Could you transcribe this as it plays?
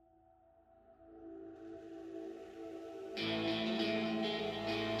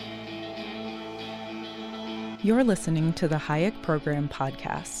You're listening to the Hayek Program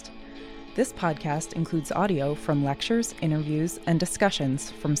podcast. This podcast includes audio from lectures, interviews, and discussions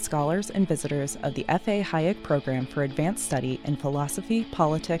from scholars and visitors of the F.A. Hayek Program for Advanced Study in Philosophy,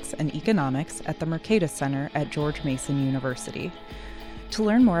 Politics, and Economics at the Mercatus Center at George Mason University. To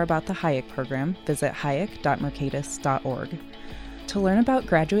learn more about the Hayek Program, visit hayek.mercatus.org. To learn about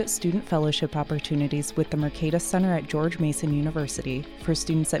graduate student fellowship opportunities with the Mercatus Center at George Mason University for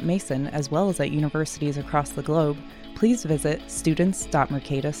students at Mason as well as at universities across the globe, please visit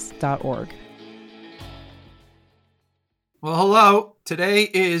students.mercatus.org. Well, hello. Today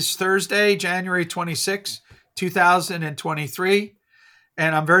is Thursday, January 26, 2023,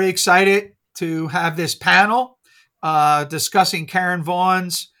 and I'm very excited to have this panel discussing Karen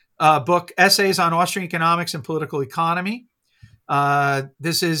Vaughan's book, Essays on Austrian Economics and Political Economy.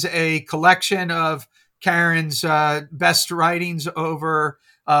 This is a collection of Karen's best writings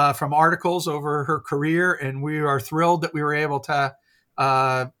from articles over her career, and we are thrilled that we were able to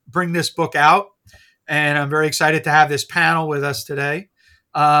bring this book out. And I'm very excited to have this panel with us today.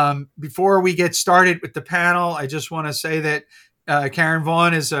 Before we get started with the panel, I just want to say that Karen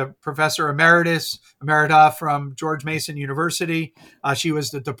Vaughan is a professor emerita from George Mason University. She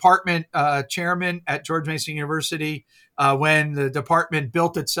was the department chairman at George Mason University when the department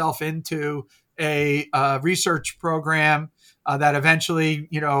built itself into a research program that eventually,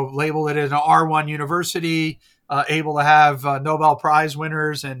 labeled it as an R1 university, able to have Nobel Prize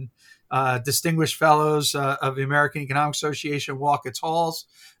winners and distinguished fellows of the American Economic Association walk its halls.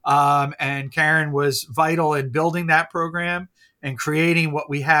 And Karen was vital in building that program and creating what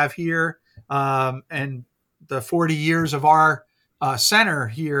we have here. And the 40 years of our center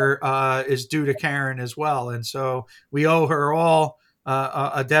here is due to Karen as well. And so we owe her all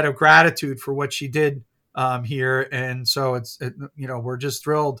a debt of gratitude for what she did here. And so we're just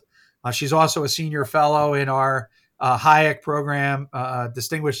thrilled. She's also a senior fellow in our Hayek program,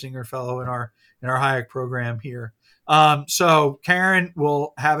 distinguished senior fellow in our Hayek program here. So Karen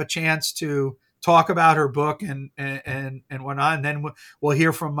will have a chance to talk about her book and whatnot. And then we'll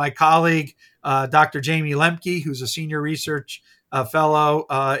hear from my colleague, Dr. Jamie Lemke, who's a senior research fellow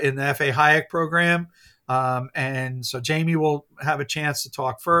in the F.A. Hayek program. And so Jamie will have a chance to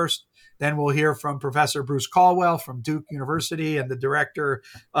talk first. Then we'll hear from Professor Bruce Caldwell from Duke University and the director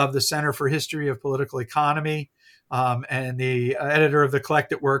of the Center for History of Political Economy and the editor of the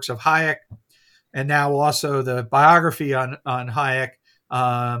collected works of Hayek, and now also the biography on Hayek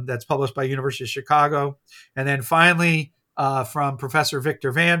that's published by University of Chicago. And then finally, from Professor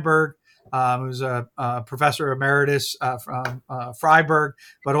Victor Vanberg, who's a professor emeritus from Freiburg,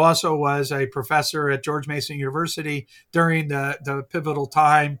 but also was a professor at George Mason University during the pivotal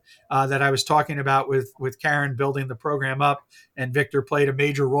time that I was talking about with Karen building the program up. And Victor played a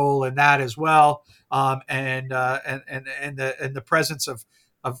major role in that as well. And the presence of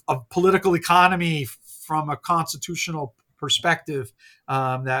political economy from a constitutional perspective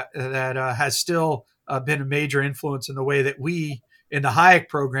that has still been a major influence in the way that we in the Hayek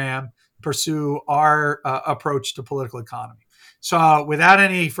program pursue our approach to political economy. So without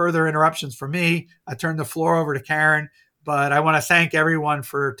any further interruptions from me, I turn the floor over to Karen, but I want to thank everyone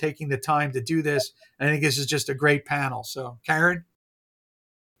for taking the time to do this. I think this is just a great panel. So Karen?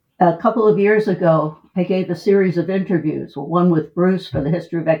 A couple of years ago, I gave a series of interviews, one with Bruce for the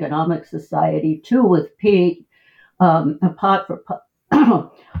History of Economics Society, two with Pete, on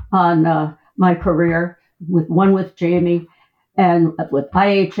my career, one with Jamie, and with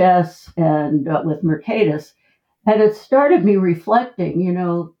IHS and with Mercatus. And it started me reflecting.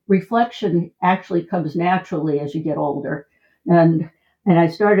 Reflection actually comes naturally as you get older. And I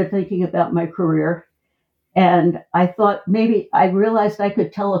started thinking about my career. And I thought I realized I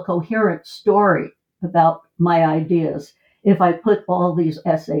could tell a coherent story about my ideas if I put all these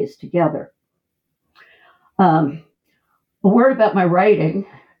essays together. A word about my writing.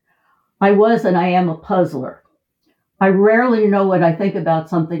 I was and I am a puzzler. I rarely know what I think about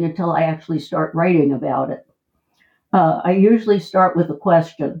something until I actually start writing about it. I usually start with a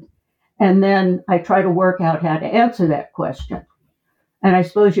question, and then I try to work out how to answer that question. And I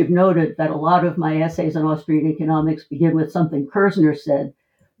suppose you've noted that a lot of my essays on Austrian economics begin with something Kerzner said,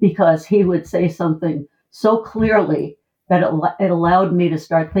 because he would say something so clearly that it allowed me to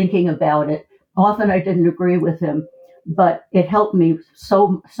start thinking about it. Often I didn't agree with him, but it helped me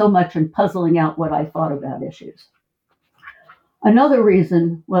so much in puzzling out what I thought about issues. Another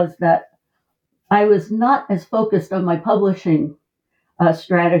reason was that I was not as focused on my publishing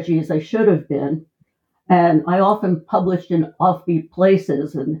strategy as I should have been. And I often published in offbeat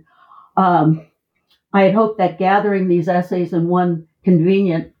places. And I had hoped that gathering these essays in one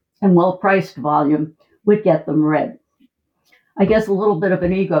convenient and well-priced volume would get them read. I guess a little bit of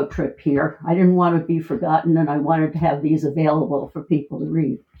an ego trip here. I didn't want to be forgotten, and I wanted to have these available for people to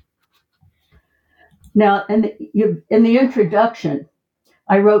read. Now, in the introduction,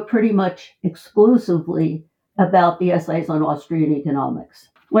 I wrote pretty much exclusively about the essays on Austrian economics.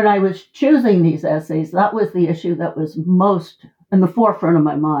 When I was choosing these essays, that was the issue that was most in the forefront of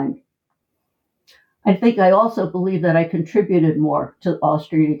my mind. I think I also believe that I contributed more to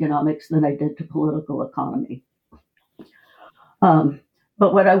Austrian economics than I did to political economy.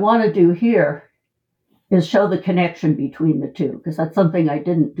 But what I want to do here is show the connection between the two, because that's something I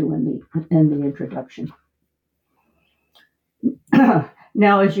didn't do in the introduction.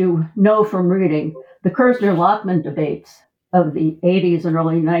 Now, as you know from reading, the Kirzner-Lachmann debates of the 80s and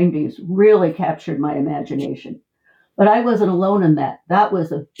early 90s really captured my imagination. But I wasn't alone in that. That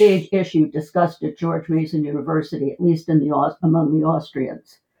was a big issue discussed at George Mason University, at least among the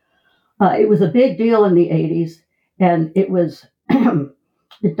Austrians. It was a big deal in the 80s, and it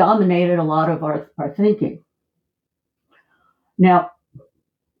dominated a lot of our thinking. Now,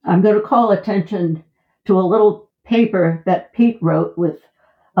 I'm going to call attention to a little paper that Pete wrote with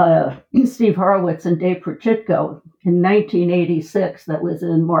Steve Horowitz and Dave Prochitko in 1986 that was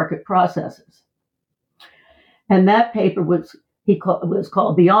in Market Processes. And that paper was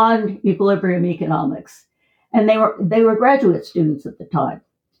called Beyond Equilibrium Economics. And they were graduate students at the time,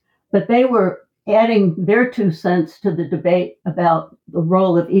 but they were adding their 2 cents to the debate about the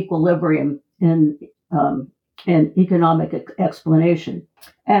role of equilibrium in economic explanation.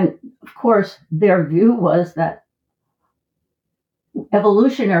 And of course, their view was that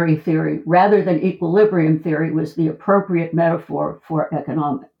evolutionary theory rather than equilibrium theory was the appropriate metaphor for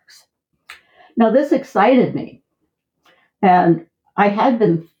economics. Now, this excited me. And I had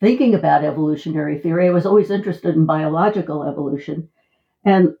been thinking about evolutionary theory. I was always interested in biological evolution.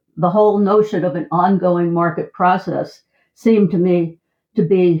 And the whole notion of an ongoing market process seemed to me to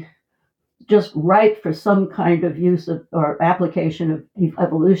be just ripe for some kind of use of or application of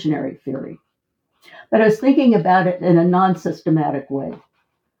evolutionary theory. But I was thinking about it in a non-systematic way.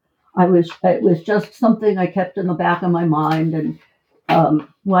 It was just something I kept in the back of my mind. And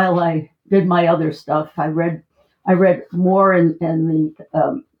while I did my other stuff, I read more in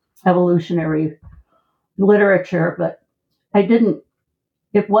the evolutionary literature, but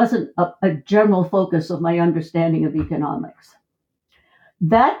it wasn't a general focus of my understanding of economics.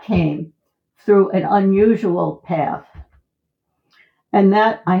 That came through an unusual path. And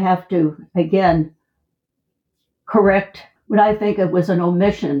that I have to, again, correct what I think of was an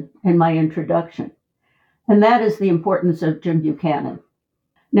omission in my introduction. And that is the importance of Jim Buchanan.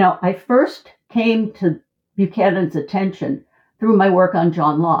 Now, I first came to Buchanan's attention through my work on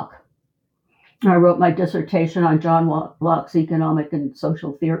John Locke. I wrote my dissertation on John Locke's economic and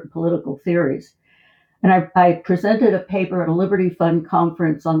political theories. And I presented a paper at a Liberty Fund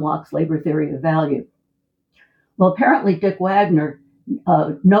conference on Locke's labor theory of value. Well, apparently Dick Wagner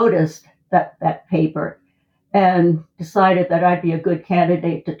noticed that paper and decided that I'd be a good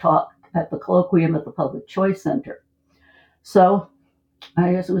candidate to talk at the colloquium at the Public Choice Center. So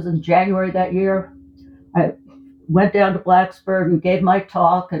I guess it was in January that year, I went down to Blacksburg and gave my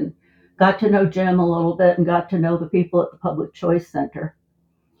talk and got to know Jim a little bit and got to know the people at the Public Choice Center.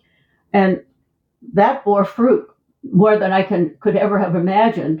 And that bore fruit more than I could ever have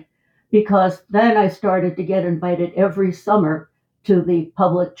imagined, because then I started to get invited every summer to the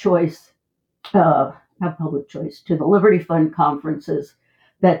to the Liberty Fund conferences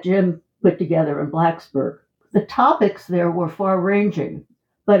that Jim put together in Blacksburg. The topics there were far-ranging,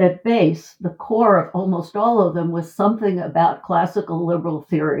 but at base, the core of almost all of them was something about classical liberal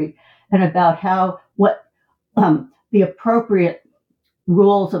theory and about what the appropriate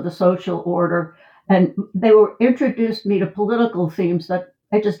rules of the social order, and they introduced me to political themes that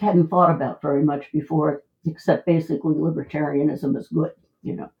I just hadn't thought about very much before, except basically libertarianism is good,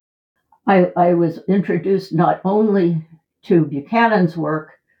 you know. I was introduced not only to Buchanan's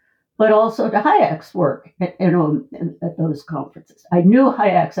work, but also to Hayek's work at those conferences. I knew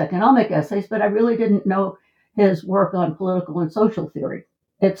Hayek's economic essays, but I really didn't know his work on political and social theory.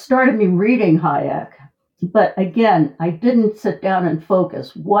 It started me reading Hayek, but again, I didn't sit down and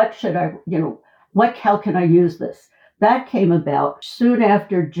focus. How can I use this? That came about soon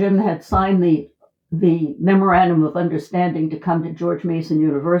after Jim had signed the Memorandum of Understanding to come to George Mason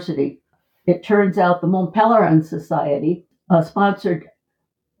University. It turns out the Mont Pelerin Society sponsored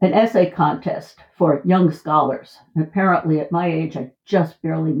an essay contest for young scholars. And apparently at my age, I just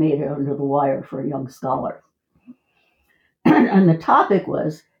barely made it under the wire for a young scholar. And the topic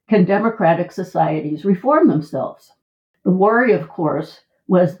was, can democratic societies reform themselves? The worry, of course,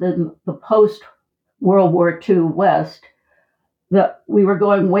 was the post World War II West, that we were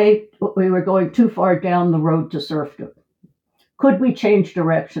going too far down the road to serfdom. Could we change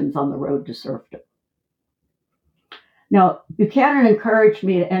directions on the road to serfdom? Now, Buchanan encouraged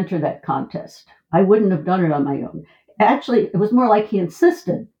me to enter that contest. I wouldn't have done it on my own. Actually, it was more like he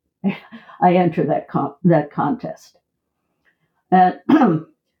insisted I enter that contest. And,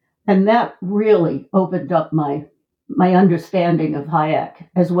 and that really opened up my understanding of Hayek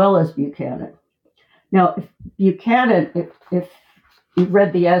as well as Buchanan. Now, if you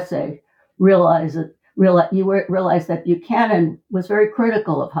read the essay, realize that Buchanan was very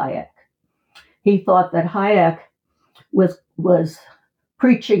critical of Hayek. He thought that Hayek was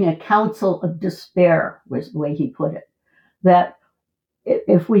preaching a counsel of despair, was the way he put it. That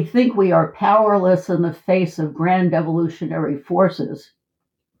if we think we are powerless in the face of grand evolutionary forces,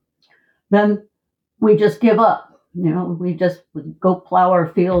 then we just give up. We just go plow our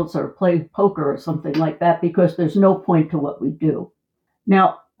fields or play poker or something like that because there's no point to what we do.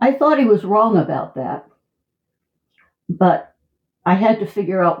 Now, I thought he was wrong about that, but I had to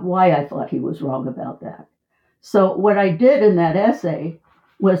figure out why I thought he was wrong about that. So what I did in that essay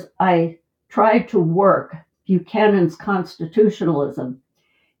was I tried to work Buchanan's constitutionalism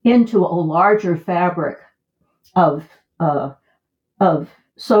into a larger fabric of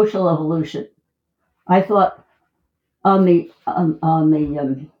social evolution. I thought on the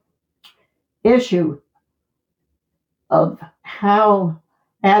issue of how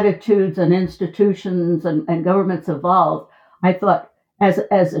attitudes and institutions and governments evolve, I thought as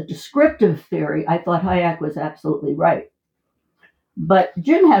a descriptive theory, I thought Hayek was absolutely right. But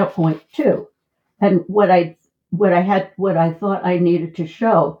Jim had a point too, and what I thought I needed to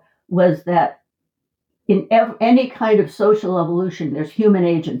show was that in any kind of social evolution, there's human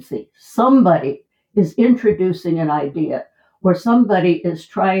agency. Somebody is introducing an idea, or somebody is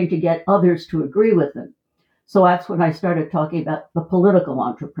trying to get others to agree with them. So that's when I started talking about the political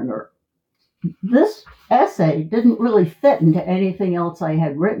entrepreneur. This essay didn't really fit into anything else I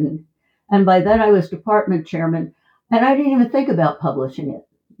had written. And by then I was department chairman, and I didn't even think about publishing it.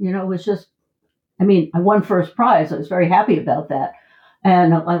 It was just, I won first prize. I was very happy about that.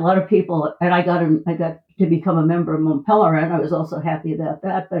 And a lot of people, and I got to become a member of Mont Pelerin. I was also happy about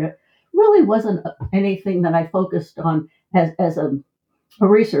that, but it really wasn't anything that I focused on as a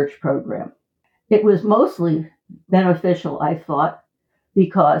research program. It was mostly beneficial, I thought,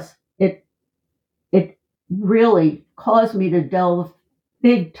 because it really caused me to delve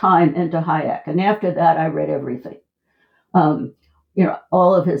big time into Hayek. And after that, I read everything.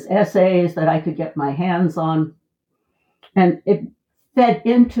 All of his essays that I could get my hands on. And it fed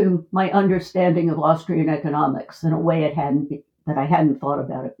into my understanding of Austrian economics in a way that I hadn't thought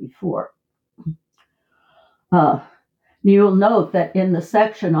about it before. You'll note that in the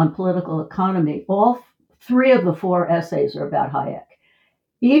section on political economy, all three of the four essays are about Hayek.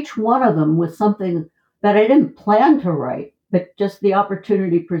 Each one of them was something that I didn't plan to write, but just the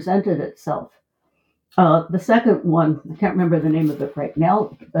opportunity presented itself. The second one, I can't remember the name of it right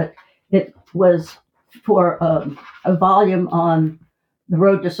now, but it was for a volume on the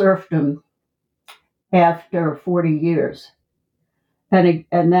road to serfdom after 40 years. And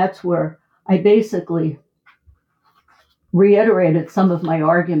that's where I basically reiterated some of my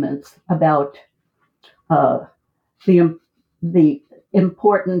arguments about the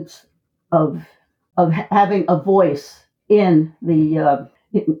importance of having a voice in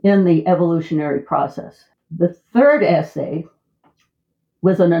the evolutionary process. The third essay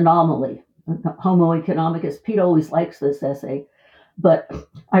was an anomaly. Homo economicus. Pete always likes this essay, but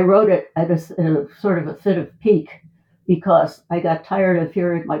I wrote it at a sort of a fit of pique because I got tired of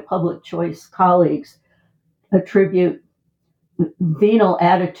hearing my public choice colleagues attribute venal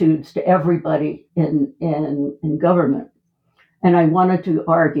attitudes to everybody in government. And I wanted to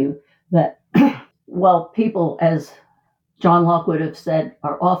argue that while people, as John Locke would have said,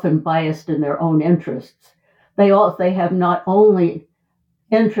 are often biased in their own interests, they have not only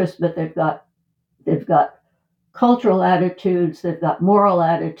interests, but they've got cultural attitudes, they've got moral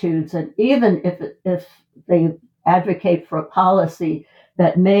attitudes, and even if they advocate for a policy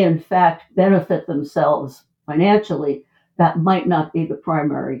that may in fact benefit themselves financially, that might not be the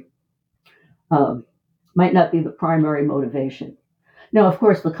primary motivation. Now, of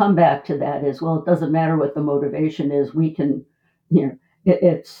course, the comeback to that is, well, it doesn't matter what the motivation is. We can,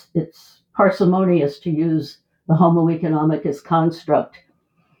 it's parsimonious to use the Homo economicus construct,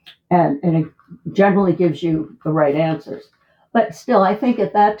 and it generally gives you the right answers. But still, I think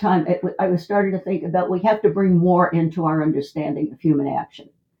at that time, I was starting to think about we have to bring more into our understanding of human action.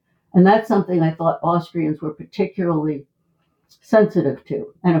 And that's something I thought Austrians were particularly sensitive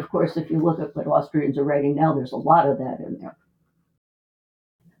to. And of course, if you look at what Austrians are writing now, there's a lot of that in there.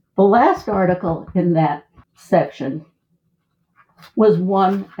 The last article in that section was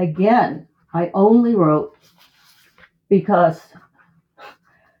one, again, I only wrote because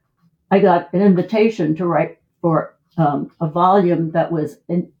I got an invitation to write for a volume that was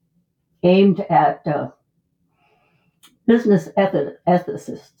aimed at business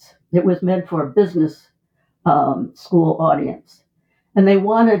ethicists. It was meant for a business school audience. And they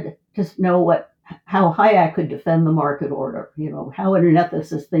wanted to know how Hayek could defend the market order. How would an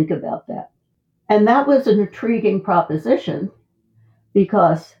ethicist think about that? And that was an intriguing proposition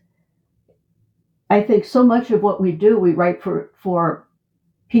because I think so much of what we do, we write for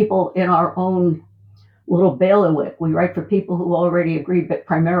people in our own little bailiwick. We write for people who already agree, but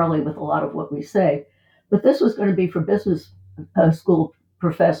primarily with a lot of what we say. But this was going to be for business school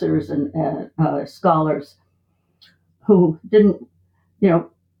professors and scholars who didn't,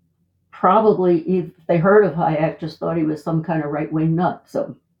 probably, if they heard of Hayek, just thought he was some kind of right-wing nut.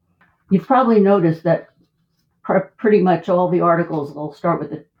 So you've probably noticed that pretty much all the articles will start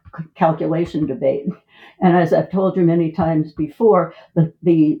with the calculation debate. And as I've told you many times before,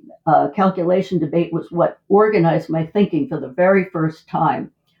 the calculation debate was what organized my thinking for the very first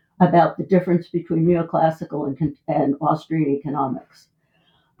time about the difference between neoclassical and Austrian economics.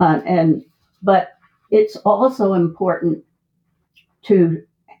 But it's also important to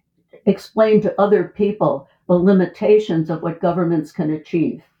explain to other people the limitations of what governments can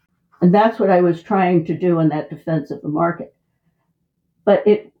achieve. And that's what I was trying to do in that defense of the market. But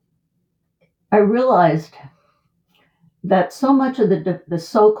I realized that so much of the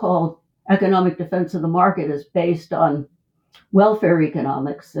so-called economic defense of the market is based on welfare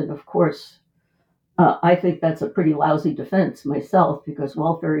economics. And of course, I think that's a pretty lousy defense myself, because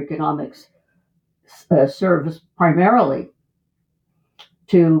welfare economics serves primarily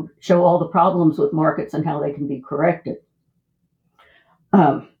to show all the problems with markets and how they can be corrected.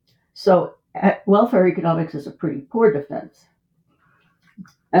 So welfare economics is a pretty poor defense.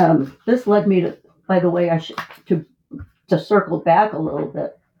 This led me to, by the way, to circle back a little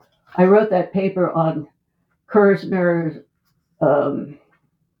bit. I wrote that paper on Kerzner's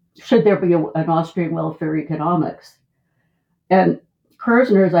should there be an Austrian welfare economics? And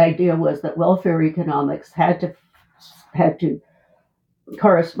Kerzner's idea was that welfare economics had to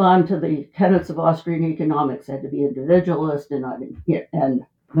correspond to the tenets of Austrian economics. It had to be individualist, and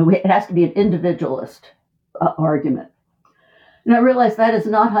it has to be an individualist argument. And I realized that is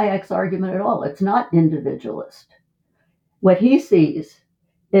not Hayek's argument at all. It's not individualist. What he sees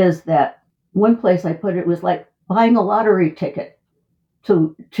is that, one place I put it was like buying a lottery ticket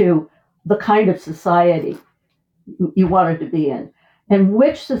to the kind of society you wanted to be in. And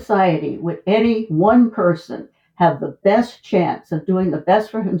which society would any one person have the best chance of doing the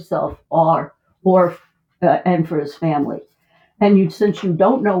best for himself and for his family? And since you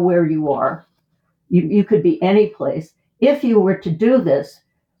don't know where you are, you could be any place. If you were to do this,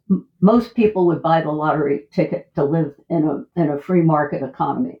 most people would buy the lottery ticket to live in a free market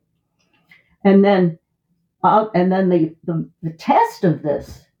economy. And then the test of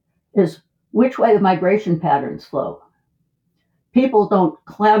this is which way the migration patterns flow. People didn't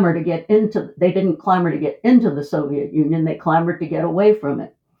clamor to get into the Soviet Union, they clamored to get away from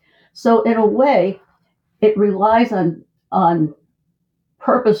it. So in a way, it relies on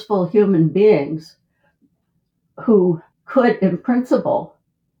purposeful human beings who could, in principle,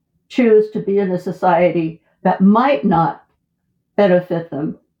 choose to be in a society that might not benefit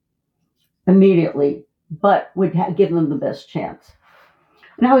them immediately, but would give them the best chance.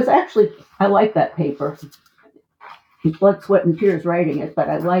 And I like that paper. Blood, sweat, and tears writing it, but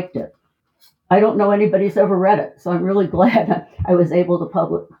I liked it. I don't know anybody's ever read it, so I'm really glad I was able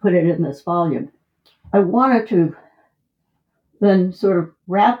to put it in this volume. I wanted to then sort of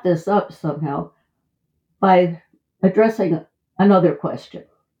wrap this up somehow by addressing another question.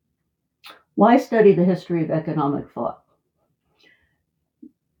 Why study the history of economic thought?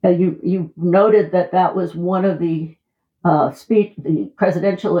 You noted that was one of the the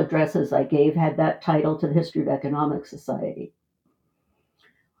presidential addresses I gave had that title, To the History of Economic Society.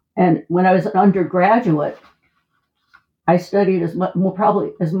 And when I was an undergraduate, I studied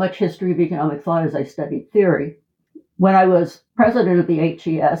probably as much history of economic thought as I studied theory. When I was president of the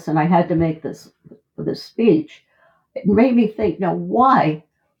HES and I had to make this speech, it made me think, now why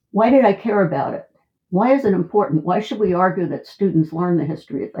did I care about it? Why is it important? Why should we argue that students learn the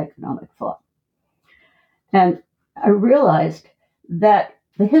history of economic thought? And I realized that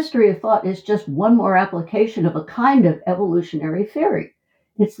the history of thought is just one more application of a kind of evolutionary theory.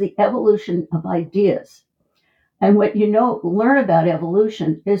 It's the evolution of ideas. And what learn about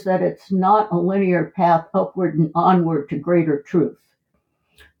evolution is that it's not a linear path upward and onward to greater truth.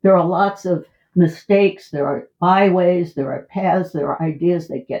 There are lots of mistakes, there are byways, there are paths, there are ideas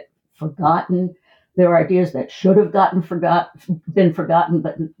that get forgotten, there are ideas that should have been forgotten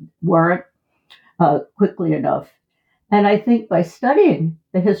but weren't quickly enough. And I think by studying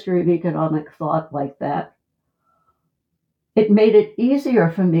the history of economic thought like that, it made it easier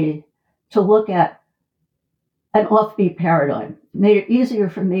for me to look at an offbeat paradigm. It made it easier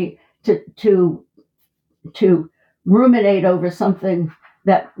for me to ruminate over something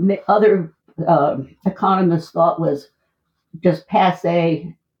that other economists thought was just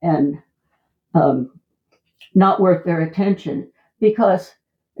passe and um, not worth their attention, because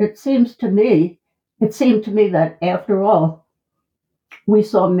it seemed to me that after all, we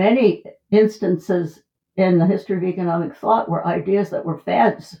saw many instances in the history of economic thought where ideas that were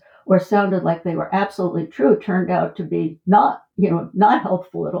fads or sounded like they were absolutely true turned out to be not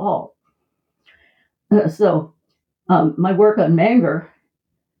helpful at all. So my work on Menger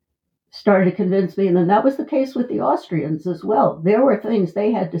started to convince me, and then that was the case with the Austrians as well. There were things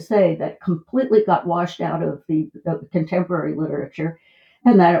they had to say that completely got washed out of the contemporary literature,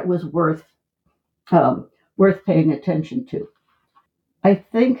 and that it was worth paying attention to. I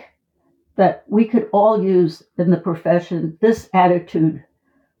think that we could all use in the profession this attitude.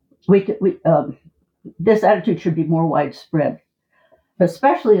 This attitude should be more widespread,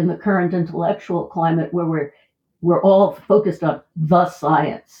 especially in the current intellectual climate where we're all focused on the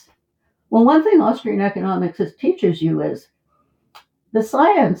science. Well, one thing Austrian economics teaches you is the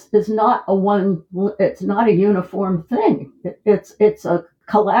science is it's not a uniform thing. It's a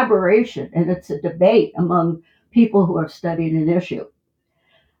collaboration, and it's a debate among people who have studied an issue.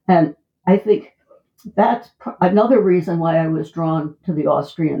 And I think that's another reason why I was drawn to the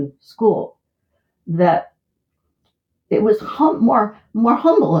Austrian school, that it was more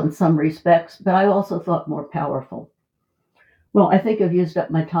humble in some respects, but I also thought more powerful. Well, I think I've used up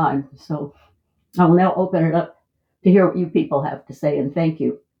my time, so I will now open it up to hear what you people have to say, and thank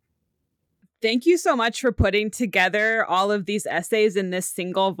you. Thank you so much for putting together all of these essays in this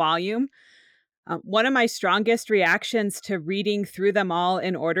single volume. One of my strongest reactions to reading through them all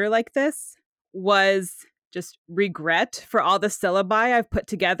in order like this was just regret for all the syllabi I've put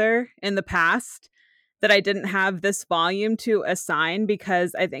together in the past that I didn't have this volume to assign,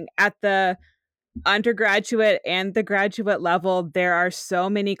 because I think at the undergraduate and the graduate level, there are so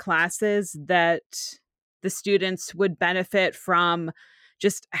many classes that the students would benefit from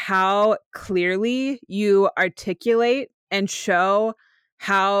just how clearly you articulate and show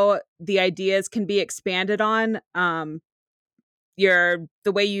how the ideas can be expanded on. The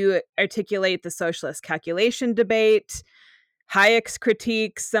way you articulate the socialist calculation debate, Hayek's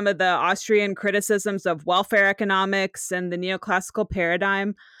critiques, some of the Austrian criticisms of welfare economics and the neoclassical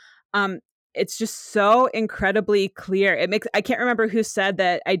paradigm. It's just so incredibly clear. I can't remember who said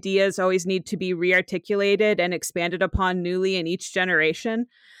that ideas always need to be rearticulated and expanded upon newly in each generation.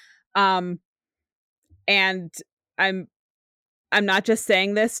 And I'm not just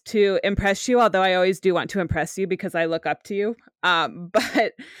saying this to impress you, although I always do want to impress you because I look up to you.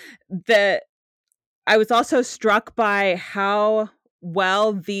 But I was also struck by how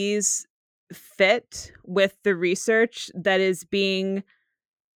well these fit with the research that is being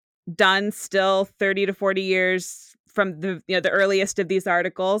done still 30 to 40 years from the earliest of these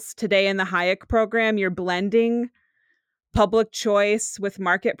articles. Today in the Hayek program, you're blending public choice with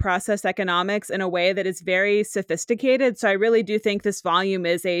market process economics in a way that is very sophisticated. So I really do think this volume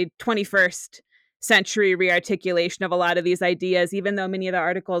is a 21st century rearticulation of a lot of these ideas, even though many of the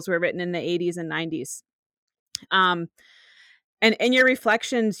articles were written in the 80s and 90s. And in your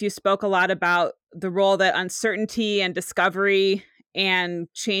reflections, you spoke a lot about the role that uncertainty and discovery and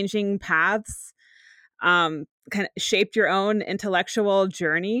changing paths kind of shaped your own intellectual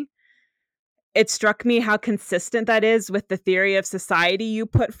journey. It struck me how consistent that is with the theory of society you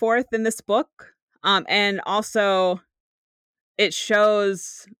put forth in this book. And also, it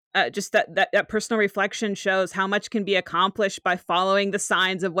shows just that personal reflection shows how much can be accomplished by following the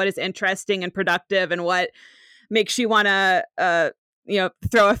signs of what is interesting and productive and what makes you want to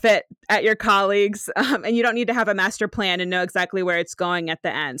throw a fit at your colleagues, and you don't need to have a master plan and know exactly where it's going at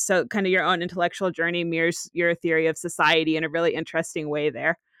the end. So kind of your own intellectual journey mirrors your theory of society in a really interesting way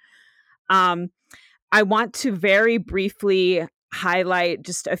there. I want to very briefly highlight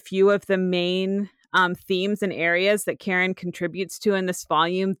just a few of the main themes and areas that Karen contributes to in this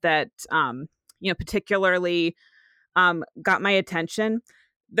volume that particularly got my attention.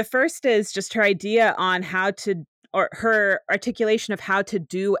 The first is just her idea on her articulation of how to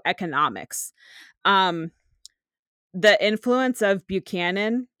do economics. the influence of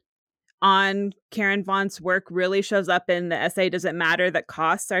Buchanan on Karen Vaughn's work really shows up in the essay, Does It Matter That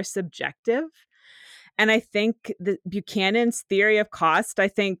Costs Are Subjective? And I think Buchanan's theory of cost, I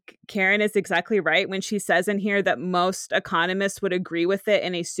think Karen is exactly right when she says in here that most economists would agree with it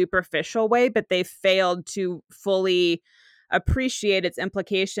in a superficial way, but they failed to fully appreciate its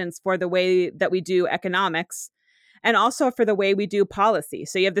implications for the way that we do economics and also for the way we do policy.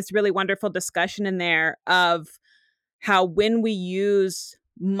 So you have this really wonderful discussion in there of how when we use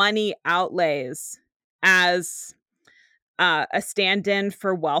money outlays as a stand-in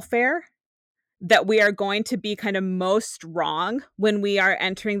for welfare, that we are going to be kind of most wrong when we are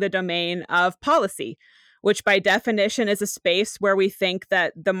entering the domain of policy, which by definition is a space where we think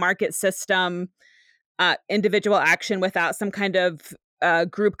that the market system, individual action without some kind of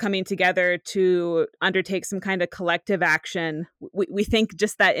group coming together to undertake some kind of collective action, we think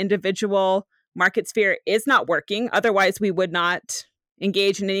just that individual market sphere is not working. Otherwise, we would not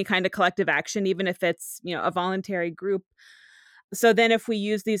engage in any kind of collective action, even if it's, a voluntary group. So then if we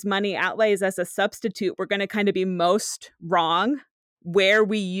use these money outlays as a substitute, we're going to kind of be most wrong where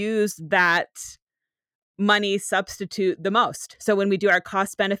we use that money substitute the most. So when we do our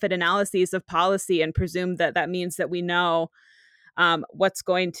cost benefit analyses of policy and presume that that means that we know what's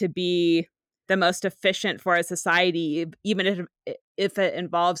going to be the most efficient for a society, even if it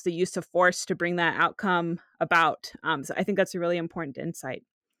involves the use of force to bring that outcome about. So I think that's a really important insight.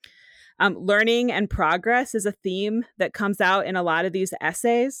 Learning and progress is a theme that comes out in a lot of these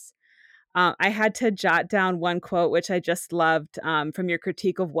essays. I had to jot down one quote, which I just loved from your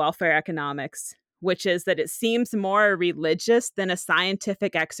critique of welfare economics, which is that it seems more religious than a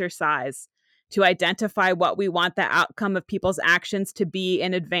scientific exercise to identify what we want the outcome of people's actions to be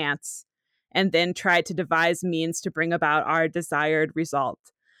in advance, and then try to devise means to bring about our desired result.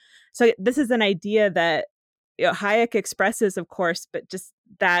 So this is an idea that Hayek expresses, of course, but just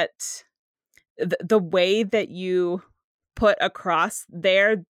that the way that you put across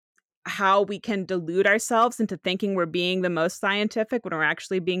there how we can delude ourselves into thinking we're being the most scientific when we're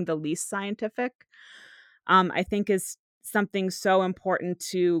actually being the least scientific, I think is something so important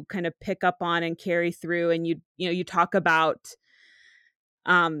to kind of pick up on and carry through. And you talk about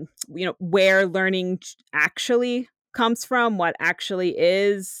where learning actually comes from, what actually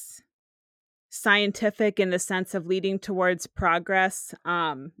is scientific in the sense of leading towards progress,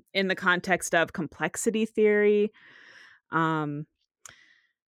 in the context of complexity theory.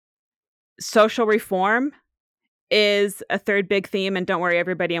 Social reform is a third big theme, and don't worry,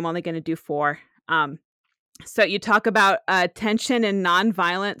 everybody, I'm only going to do 4. So you talk about tension in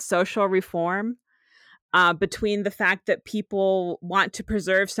nonviolent social reform between the fact that people want to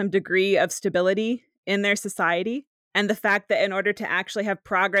preserve some degree of stability in their society and the fact that in order to actually have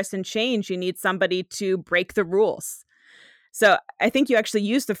progress and change, you need somebody to break the rules. So I think you actually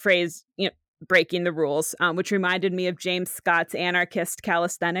used the phrase, breaking the rules, which reminded me of James Scott's anarchist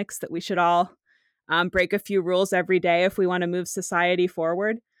calisthenics, that we should all break a few rules every day if we want to move society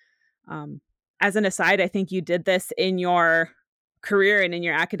forward. As an aside, I think you did this in your career and in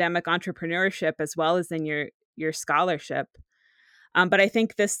your academic entrepreneurship as well as in your scholarship. But I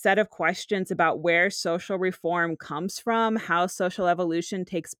think this set of questions about where social reform comes from, how social evolution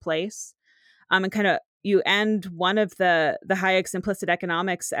takes place, and kind of you end one of the Hayek's Implicit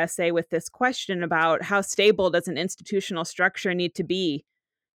Economics essay with this question about how stable does an institutional structure need to be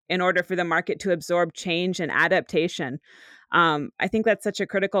in order for the market to absorb change and adaptation. I think that's such a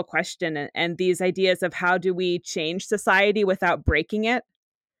critical question. And these ideas of how do we change society without breaking it,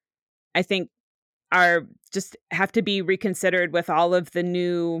 I think are just have to be reconsidered with all of the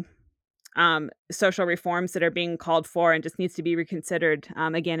new social reforms that are being called for, and just needs to be reconsidered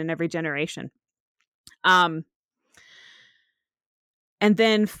again in every generation. And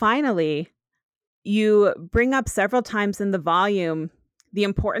then finally, you bring up several times in the volume the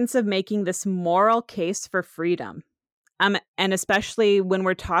importance of making this moral case for freedom. And especially when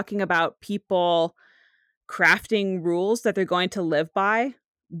we're talking about people crafting rules that they're going to live by,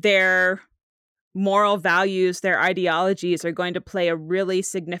 their moral values, their ideologies are going to play a really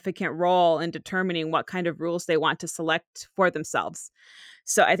significant role in determining what kind of rules they want to select for themselves.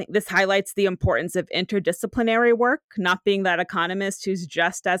 So I think this highlights the importance of interdisciplinary work, not being that economist who's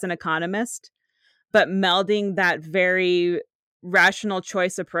just as an economist, but melding that very rational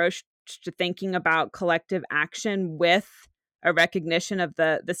choice approach to thinking about collective action with a recognition of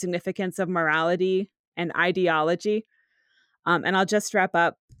the significance of morality and ideology. And I'll just wrap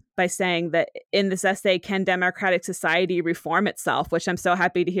up by saying that in this essay, Can Democratic Society Reform Itself?, which I'm so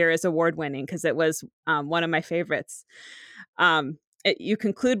happy to hear is award-winning because it was one of my favorites. you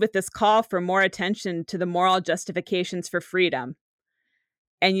conclude with this call for more attention to the moral justifications for freedom.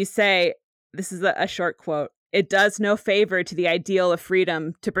 And you say, this is a short quote, "It does no favor to the ideal of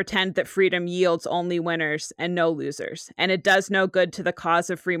freedom to pretend that freedom yields only winners and no losers. And it does no good to the cause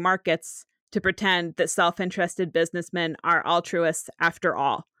of free markets to pretend that self-interested businessmen are altruists after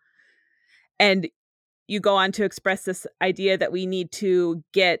all." And you go on to express this idea that we need to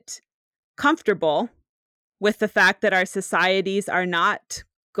get comfortable with the fact that our societies are not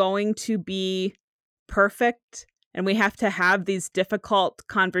going to be perfect, and we have to have these difficult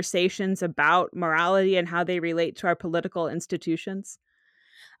conversations about morality and how they relate to our political institutions.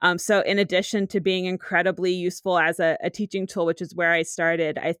 So in addition to being incredibly useful as a teaching tool, which is where I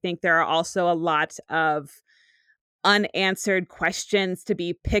started, I think there are also a lot of unanswered questions to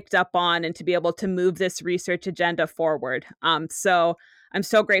be picked up on and to be able to move this research agenda forward. So I'm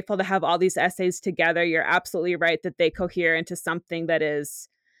so grateful to have all these essays together. You're absolutely right that they cohere into something that is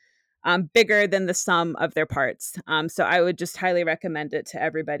bigger than the sum of their parts. So I would just highly recommend it to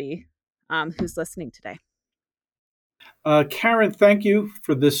everybody who's listening today. Karen, thank you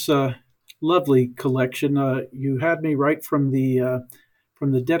for this lovely collection. You had me right from the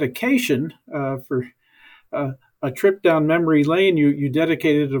dedication for a trip down memory lane. You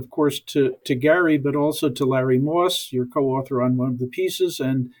dedicated it, of course, to Gary, but also to Larry Moss, your co-author on one of the pieces.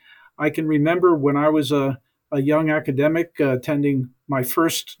 And I can remember when I was a young academic attending my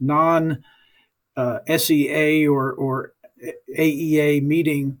first non-SEA or AEA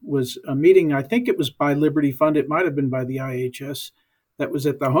meeting, was a meeting, I think it was by Liberty Fund, it might have been by the IHS, that was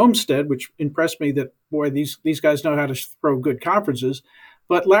at the Homestead, which impressed me that, boy, these guys know how to throw good conferences.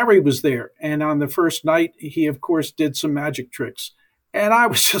 But Larry was there, and on the first night, he, of course, did some magic tricks. And I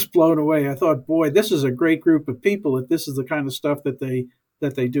was just blown away. I thought, boy, this is a great group of people, if this is the kind of stuff that they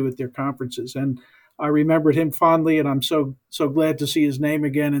do at their conferences. And I remembered him fondly, and I'm so glad to see his name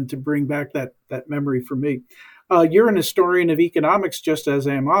again and to bring back that memory for me. You're an historian of economics, just as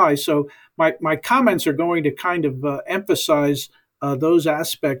am I. So my comments are going to kind of emphasize those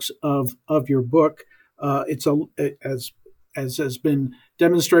aspects of your book. It's as has been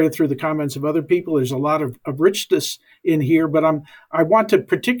demonstrated through the comments of other people, there's a lot of richness in here. But I want to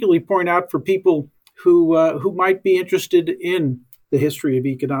particularly point out for people who might be interested in the history of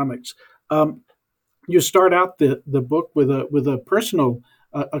economics. You start out the book with a personal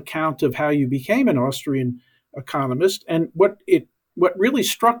account of how you became an Austrian economist, and what really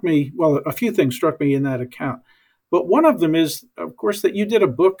struck me, well, a few things struck me in that account, but one of them is, of course, that you did a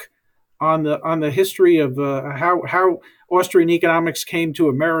book on the history of how Austrian economics came to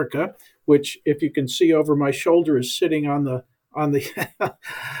America, which, if you can see over my shoulder, is sitting on the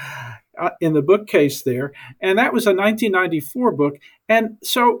in the bookcase there, and that was a 1994 book. And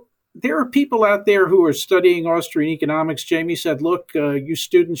so there are people out there who are studying Austrian economics. Jamie said, look, you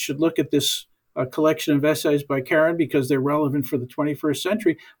students should look at this collection of essays by Karen because they're relevant for the 21st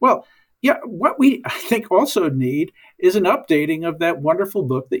century. Well, yeah, what we, I think, also need is an updating of that wonderful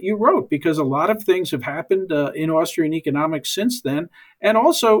book that you wrote, because a lot of things have happened in Austrian economics since then. And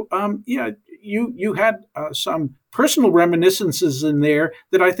also, you had some personal reminiscences in there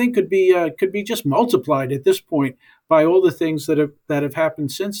that I think could be just multiplied at this point by all the things that have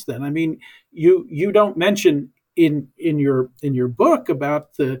happened since then. I mean, you don't mention in your book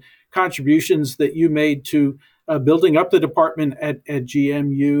about the contributions that you made to building up the department at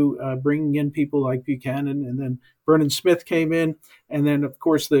GMU, bringing in people like Buchanan, and then Vernon Smith came in, and then, of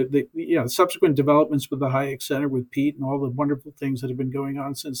course, the subsequent developments with the Hayek Center with Pete and all the wonderful things that have been going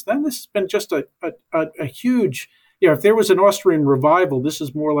on since then. This has been just a huge, if there was an Austrian revival, this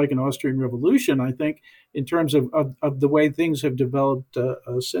is more like an Austrian revolution, I think, in terms of the way things have developed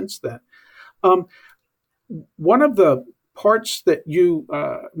since then. One of the parts that you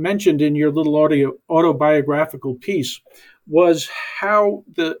mentioned in your little autobiographical piece was how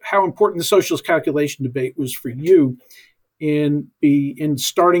important the socialist calculation debate was for you in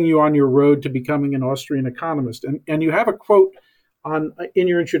starting you on your road to becoming an Austrian economist. And you have a quote in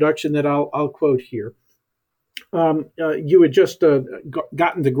your introduction that I'll quote here. You had just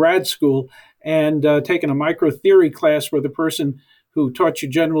gotten to grad school and taken a micro theory class where the person who taught you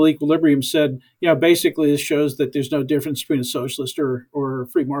general equilibrium said, basically this shows that there's no difference between a socialist or a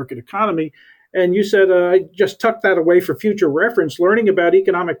free market economy. And you said, I just tucked that away for future reference. Learning about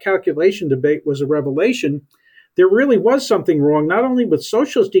economic calculation debate was a revelation. There really was something wrong, not only with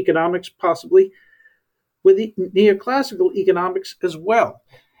socialist economics, possibly with neoclassical economics as well.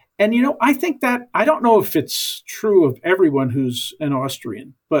 And, I think that, I don't know if it's true of everyone who's an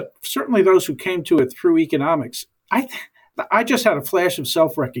Austrian, but certainly those who came to it through economics, I just had a flash of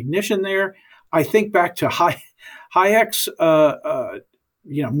self-recognition there. I think back to Hayek's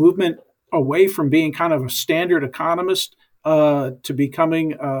movement away from being kind of a standard economist to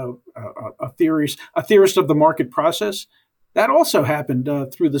becoming a theorist of the market process. That also happened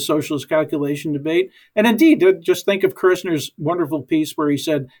through the socialist calculation debate. And indeed, just think of Kirzner's wonderful piece where he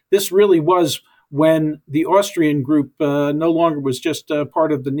said this really was when the Austrian group no longer was just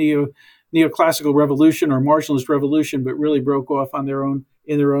part of the neoclassical revolution or marginalist revolution, but really broke off on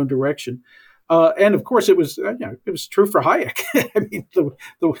in their own direction. And of course, it was true for Hayek. I mean,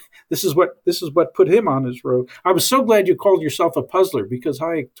 this is what put him on his road. I was so glad you called yourself a puzzler, because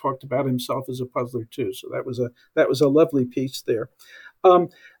Hayek talked about himself as a puzzler too. So that was a lovely piece there.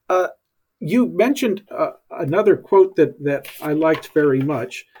 You mentioned another quote that I liked very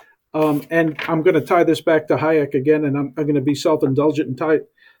much, and I'm going to tie this back to Hayek again, and I'm going to be self-indulgent and tie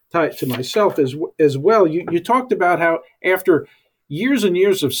it to myself as well. You talked about how after years and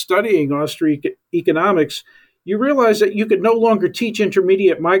years of studying Austrian economics, you realize that you could no longer teach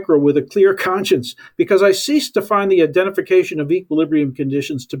intermediate micro with a clear conscience, because I ceased to find the identification of equilibrium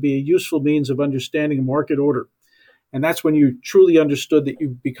conditions to be a useful means of understanding a market order. And that's when you truly understood that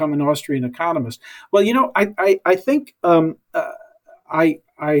you've become an Austrian economist. Well, I think I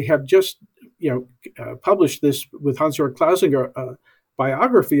have just published this with Hans-Jörg Klausinger,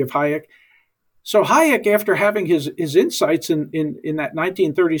 biography of Hayek. So Hayek, after having his insights in that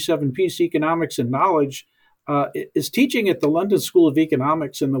 1937 piece, Economics and Knowledge, is teaching at the London School of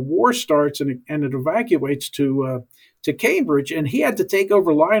Economics, and the war starts and it evacuates to Cambridge, and he had to take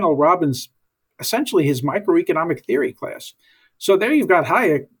over Lionel Robbins' essentially his microeconomic theory class. So there you've got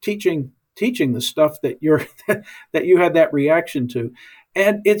Hayek teaching the stuff that you had that reaction to.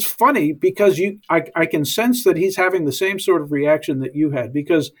 And it's funny because I can sense that he's having the same sort of reaction that you had,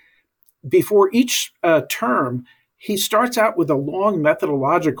 because before each term, he starts out with a long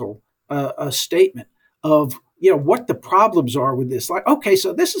methodological statement of what the problems are with this. Like, okay,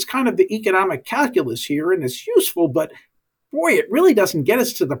 so this is kind of the economic calculus here, and it's useful, but boy, it really doesn't get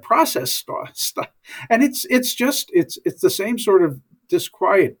us to the process stuff. And it's the same sort of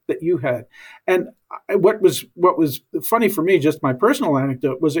disquiet that you had. And what was funny for me, just my personal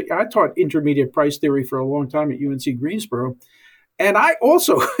anecdote, was that I taught intermediate price theory for a long time at UNC Greensboro. And I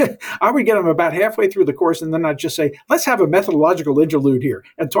also, I would get them about halfway through the course, and then I'd just say, let's have a methodological interlude here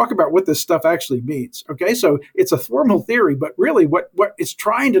and talk about what this stuff actually means. Okay, so it's a formal theory, but really what it's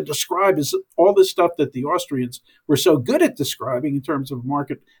trying to describe is all this stuff that the Austrians were so good at describing in terms of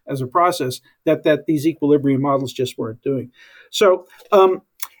market as a process that these equilibrium models just weren't doing. So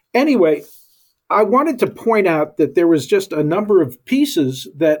anyway, I wanted to point out that there was just a number of pieces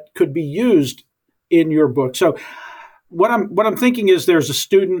that could be used in your book. So what I'm thinking is there's a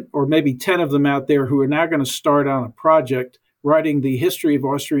student, or maybe 10 of them out there, who are now going to start on a project writing the history of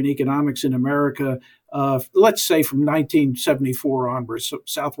Austrian economics in America, let's say from 1974 onwards, so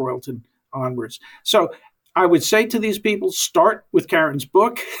South Royalton onwards. So I would say to these people, start with Karen's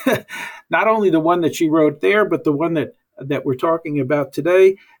book, not only the one that she wrote there, but the one that we're talking about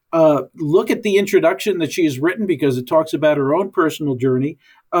today. Look at the introduction that she has written, because it talks about her own personal journey,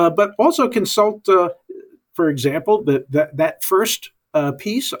 but also consult for example, that first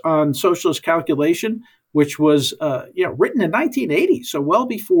piece on socialist calculation, which was written in 1980, so well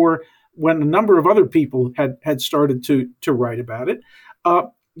before when a number of other people had started to write about it.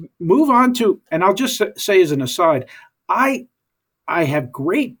 Move on to, and I'll just say as an aside, I have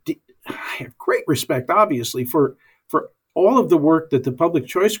great respect, obviously, for all of the work that the Public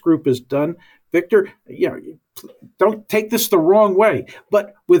Choice Group has done. Victor, don't take this the wrong way,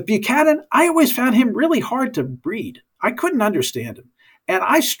 but with Buchanan, I always found him really hard to read. I couldn't understand him, and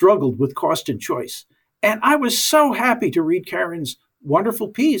I struggled with cost and choice. And I was so happy to read Karen's wonderful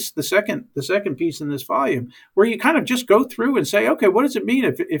piece, the second piece in this volume, where you kind of just go through and say, okay, what does it mean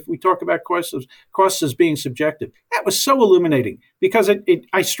if we talk about costs as being subjective? That was so illuminating, because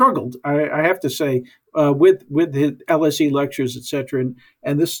I struggled, I have to say, with the LSE lectures, et cetera,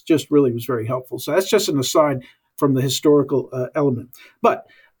 and this just really was very helpful. So that's just an aside from the historical element. But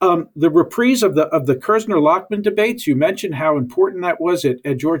the reprise of the Kirzner-Lachmann debates, you mentioned how important that was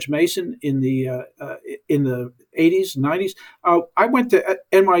at George Mason in the 80s, 90s. I went to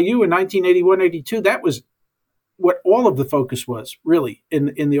NYU in 1981-82. That was what all of the focus was, really,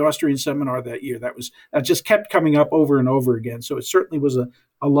 in the Austrian seminar that year. That just kept coming up over and over again. So it certainly was a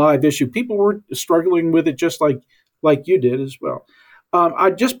live issue. People were struggling with it just like you did as well.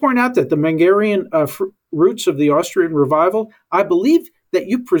 I'd just point out that the Mengerian roots of the Austrian revival, I believe that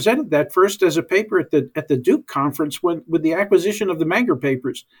you presented that first as a paper at the Duke conference with the acquisition of the Menger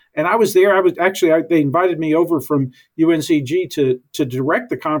papers. And I was there. They invited me over from UNCG to direct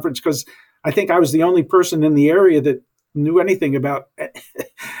the conference, because I think I was the only person in the area that knew anything about,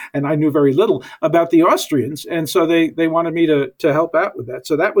 and I knew very little about the Austrians, and so they wanted me to help out with that.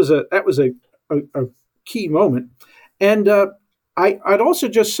 So that was a key moment, and I'd also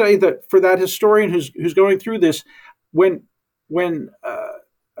just say that for that historian who's going through this, when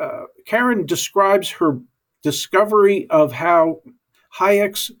Karen describes her discovery of how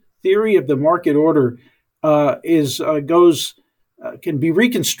Hayek's theory of the market order can be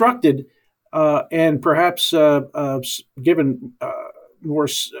reconstructed and perhaps given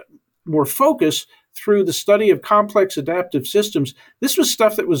more focus through the study of complex adaptive systems. This was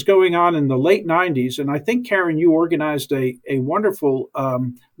stuff that was going on in the late 90s, and I think, Karen, you organized a wonderful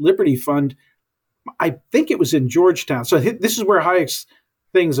Liberty Fund. I think it was in Georgetown. So this is where Hayek's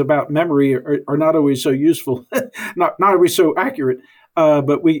things about memory are not always so useful, not always so accurate.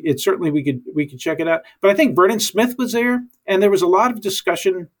 But we could check it out. But I think Vernon Smith was there, and there was a lot of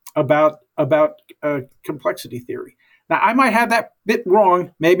discussion about complexity theory. Now, I might have that bit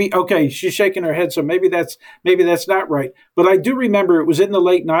wrong. Maybe, okay, she's shaking her head, so maybe that's not right. But I do remember it was in the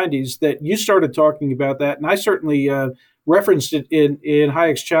late 90s that you started talking about that, and I certainly referenced it in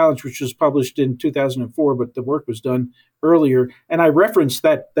Hayek's Challenge, which was published in 2004, but the work was done earlier. And I referenced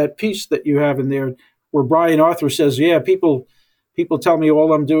that piece that you have in there where Brian Arthur says, yeah, people tell me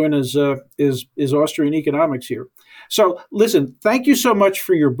all I'm doing is Austrian economics here. So listen, thank you so much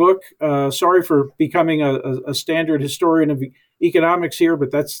for your book. Sorry for becoming a standard historian of economics here,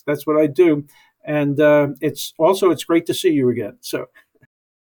 but that's what I do. And it's great to see you again. So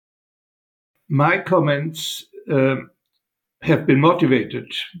my comments have been motivated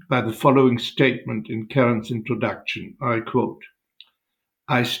by the following statement in Karen's introduction. I quote,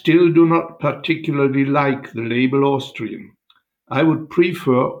 "I still do not particularly like the label Austrian. I would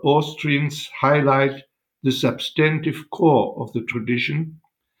prefer Austrians highlight the substantive core of the tradition,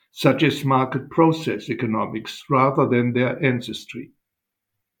 such as market process economics, rather than their ancestry."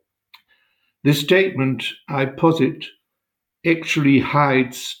 This statement, I posit, actually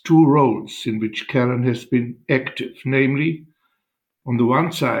hides two roles in which Karen has been active, namely, on the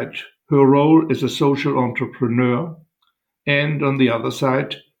one side, her role as a social entrepreneur, and on the other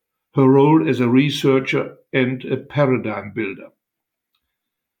side, her role as a researcher and a paradigm builder.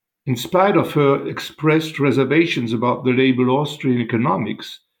 In spite of her expressed reservations about the label Austrian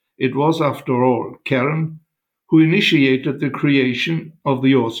economics, it was, after all, Karen who initiated the creation of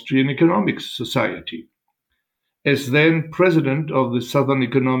the Austrian Economics Society. As then president of the Southern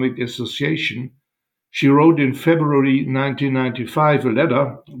Economic Association, she wrote in February 1995 a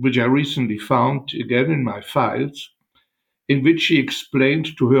letter, which I recently found again in my files, in which she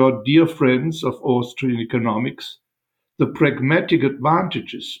explained to her dear friends of Austrian economics the pragmatic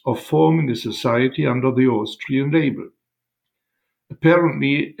advantages of forming a society under the Austrian label.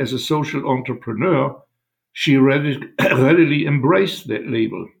 Apparently, as a social entrepreneur, she readily embraced that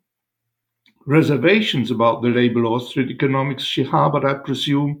label. Reservations about the label Austrian economics she harbored, I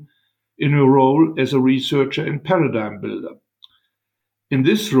presume, in her role as a researcher and paradigm builder. In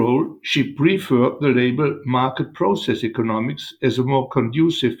this role, she preferred the label market process economics as a more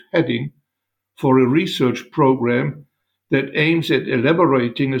conducive heading for a research program that aims at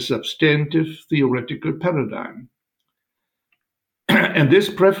elaborating a substantive theoretical paradigm. And this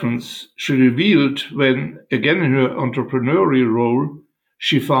preference she revealed when, again in her entrepreneurial role,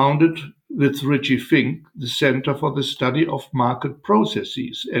 she founded with Richie Fink the Center for the Study of Market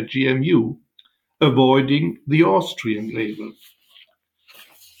Processes at GMU, avoiding the Austrian label.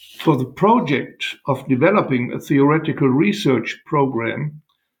 For the project of developing a theoretical research program,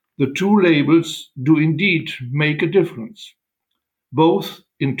 the two labels do indeed make a difference, both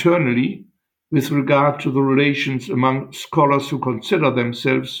internally with regard to the relations among scholars who consider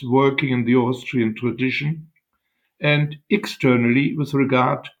themselves working in the Austrian tradition, and externally with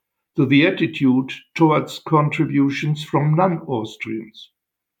regard to the attitude towards contributions from non-Austrians.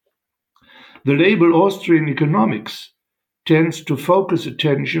 The label Austrian economics tends to focus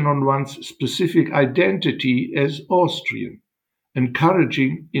attention on one's specific identity as Austrian,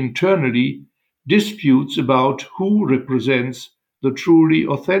 encouraging internally disputes about who represents the truly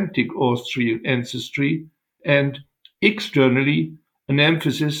authentic Austrian ancestry, and externally an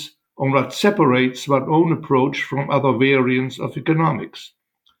emphasis on what separates one's own approach from other variants of economics.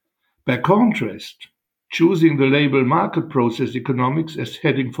 By contrast, choosing the label market process economics as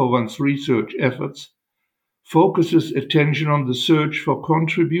heading for one's research efforts focuses attention on the search for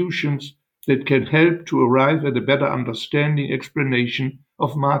contributions that can help to arrive at a better understanding explanation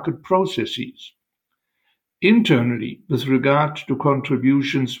of market processes. Internally, with regard to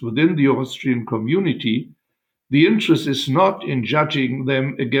contributions within the Austrian community, The interest is not in judging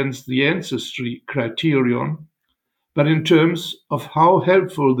them against the ancestry criterion, but in terms of how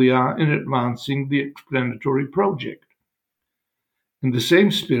helpful they are in advancing the explanatory project. In the same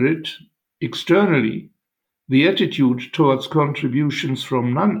spirit, externally, the attitude towards contributions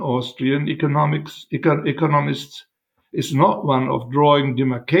from non-Austrian economists is not one of drawing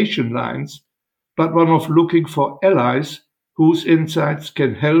demarcation lines, but one of looking for allies whose insights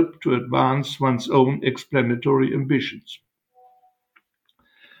can help to advance one's own explanatory ambitions.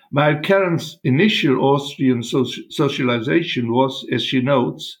 While Karen's initial Austrian socialization was, as she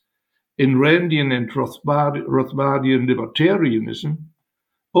notes, in Randian and Rothbardian libertarianism,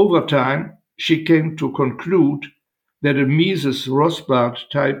 over time she came to conclude that a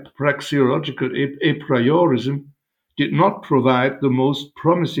Mises-Rothbard-type praxeological a priorism did not provide the most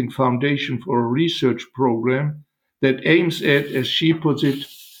promising foundation for a research program that aims at, as she puts it,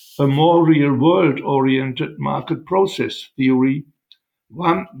 a more real-world-oriented market process theory,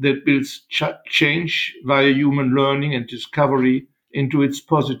 one that builds change via human learning and discovery into its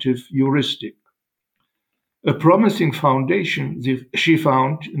positive heuristic. A promising foundation she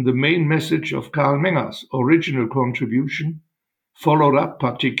found in the main message of Karl Menger's original contribution, followed up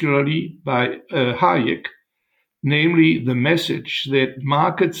particularly by Hayek, namely the message that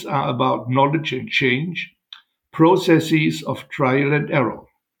markets are about knowledge and change, processes of trial and error.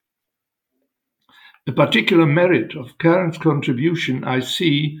 A particular merit of Karen's contribution I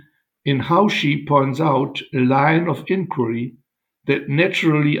see in how she points out a line of inquiry that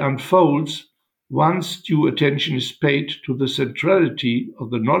naturally unfolds once due attention is paid to the centrality of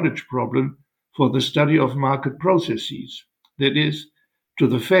the knowledge problem for the study of market processes, that is, to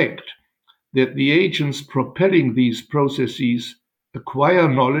the fact that the agents propelling these processes acquire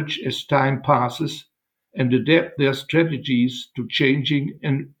knowledge as time passes and adapt their strategies to changing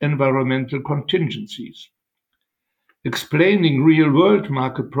environmental contingencies. Explaining real-world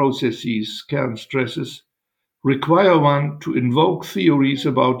market processes, Karen stresses, require one to invoke theories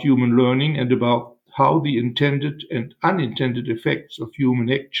about human learning and about how the intended and unintended effects of human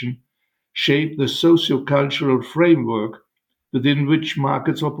action shape the socio-cultural framework within which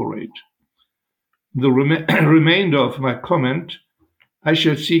markets operate. The remainder of my comment, I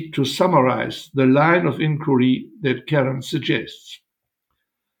shall seek to summarize the line of inquiry that Karen suggests.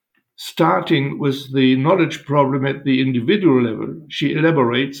 Starting with the knowledge problem at the individual level, she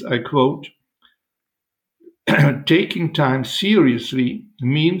elaborates, I quote, taking time seriously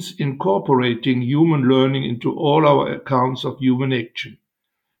means incorporating human learning into all our accounts of human action.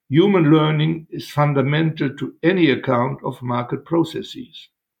 Human learning is fundamental to any account of market processes.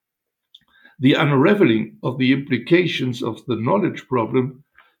 The unraveling of the implications of the knowledge problem,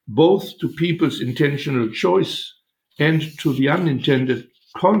 both to people's intentional choice and to the unintended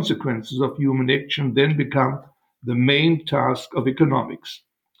consequences of human action, then become the main task of economics.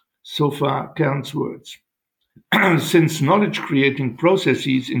 So far, Karen's words. Since knowledge-creating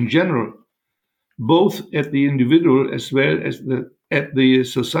processes in general, both at the individual as well as at the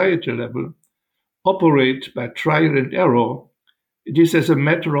societal level, operate by trial and error, it is as a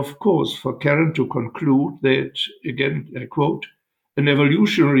matter of course for Karen to conclude that, again, I quote, an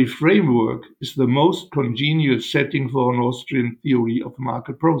evolutionary framework is the most congenial setting for an Austrian theory of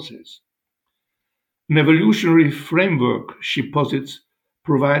market process. An evolutionary framework, she posits,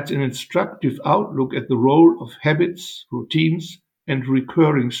 provides an instructive outlook at the role of habits, routines, and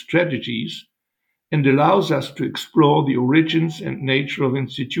recurring strategies, and allows us to explore the origins and nature of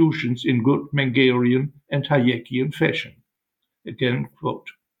institutions in good Mengerian and Hayekian fashion. Again, quote.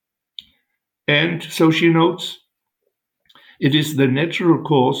 And so she notes, it is the natural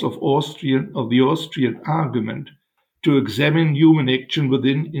course of the Austrian argument to examine human action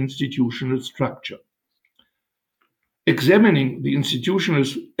within institutional structure. Examining the institutional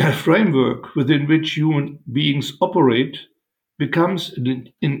framework within which human beings operate becomes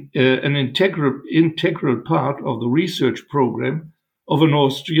an integral part of the research program of an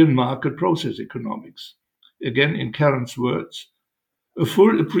Austrian market process economics. Again, in Karen's words, a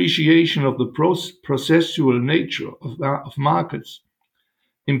full appreciation of the processual nature of markets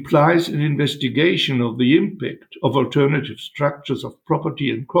implies an investigation of the impact of alternative structures of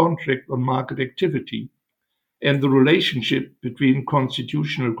property and contract on market activity, and the relationship between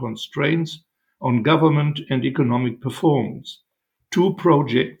constitutional constraints on government and economic performance, two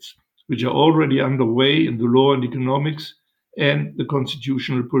projects which are already underway in the Law and Economics and the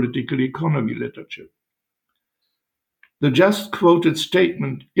Constitutional Political Economy literature. The just quoted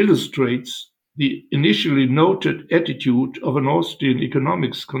statement illustrates the initially noted attitude of an Austrian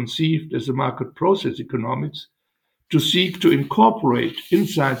economics conceived as a market process economics to seek to incorporate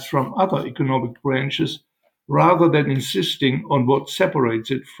insights from other economic branches rather than insisting on what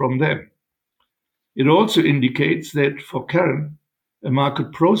separates it from them. It also indicates that for Karen, a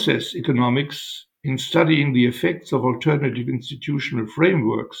market process economics, in studying the effects of alternative institutional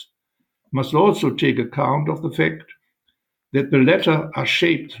frameworks, must also take account of the fact that the latter are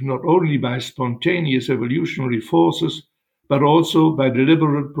shaped not only by spontaneous evolutionary forces, but also by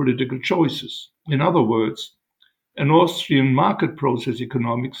deliberate political choices. In other words, an Austrian market process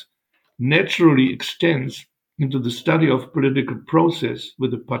economics naturally extends into the study of political process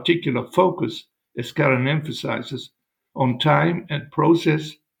with a particular focus, as Karen emphasizes, on time and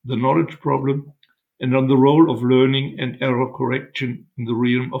process, the knowledge problem, and on the role of learning and error correction in the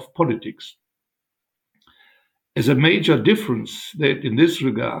realm of politics. As a major difference that in this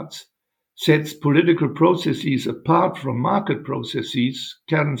regards sets political processes apart from market processes,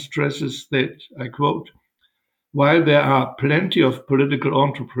 Karen stresses that, I quote, while there are plenty of political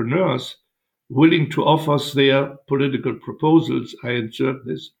entrepreneurs willing to offer their political proposals, I insert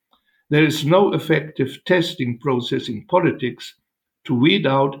this, there is no effective testing process in politics to weed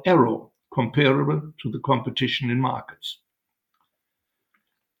out error comparable to the competition in markets.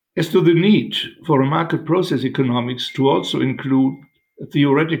 As to the need for a market process economics to also include a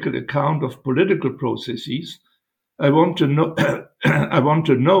theoretical account of political processes, I want to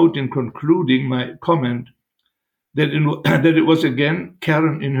note in concluding my comment that it was again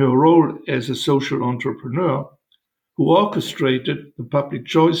Karen in her role as a social entrepreneur who orchestrated the Public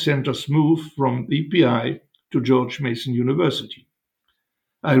Choice Center's move from the EPI to George Mason University.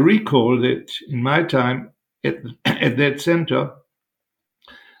 I recall that in my time at that center,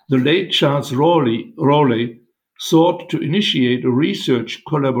 the late Charles Rowley sought to initiate a research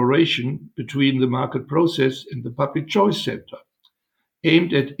collaboration between the market process and the Public Choice Center,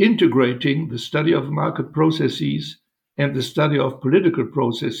 aimed at integrating the study of market processes and the study of political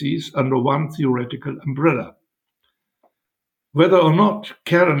processes under one theoretical umbrella. Whether or not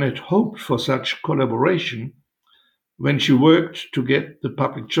Karen had hoped for such collaboration, when she worked to get the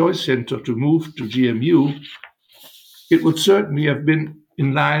Public Choice Center to move to GMU, it would certainly have been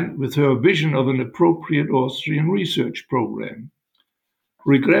in line with her vision of an appropriate Austrian research program.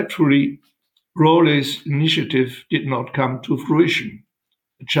 Regretfully, Rowley's initiative did not come to fruition.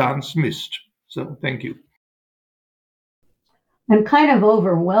 A chance missed. So thank you. I'm kind of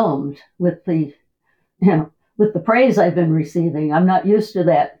overwhelmed with the praise I've been receiving. I'm not used to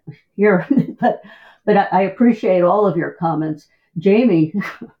that here, but I appreciate all of your comments. Jamie,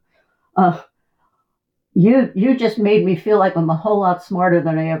 you just made me feel like I'm a whole lot smarter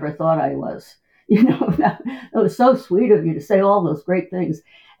than I ever thought I was. That was so sweet of you to say all those great things.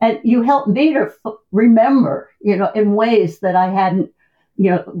 And you helped me to remember, in ways that I hadn't,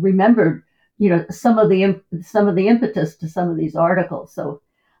 remembered, some of the impetus to some of these articles. So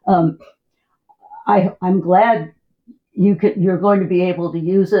I'm glad you're going to be able to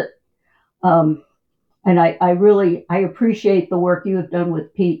use it. And I appreciate the work you have done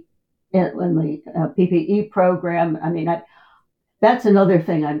with Pete in the PPE program. I mean, that's another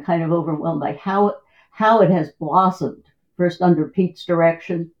thing I'm kind of overwhelmed by how it has blossomed, first under Pete's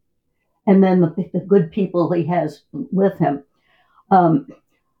direction, and then the good people he has with him.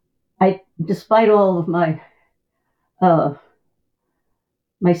 Despite all of my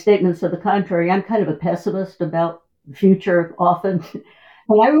statements to the contrary, I'm kind of a pessimist about the future often.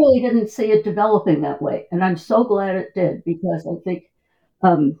 And I really didn't see it developing that way. And I'm so glad it did, because I think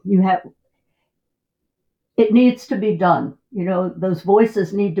it needs to be done. Those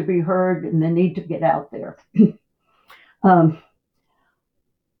voices need to be heard and they need to get out there.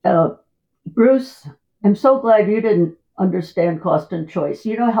 Bruce, I'm so glad you didn't understand cost and choice.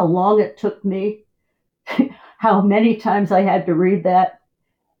 You know how long it took me, how many times I had to read that.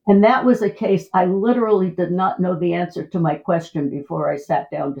 And that was a case I literally did not know the answer to my question before I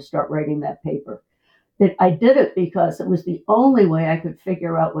sat down to start writing that paper. I did it because it was the only way I could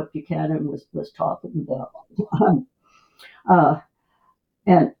figure out what Buchanan was talking about.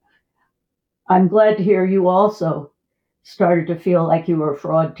 And I'm glad to hear you also started to feel like you were a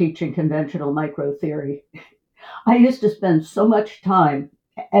fraud teaching conventional microtheory. I used to spend so much time,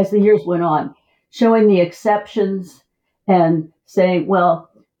 as the years went on, showing the exceptions and saying, well,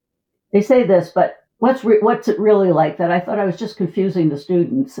 they say this, but what's it really like? That I thought I was just confusing the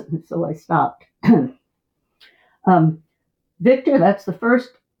students, and so I stopped. Victor, that's the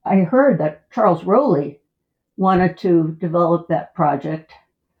first I heard that Charles Rowley wanted to develop that project.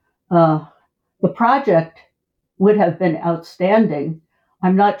 The project would have been outstanding.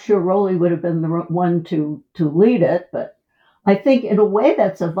 I'm not sure Rowley would have been the one to lead it, but I think in a way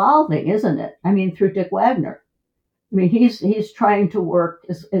that's evolving, isn't it? I mean, through Dick Wagner. I mean, he's trying to work,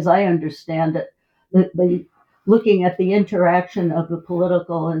 as I understand it, the looking at the interaction of the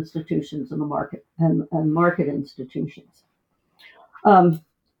political institutions and the market and market institutions.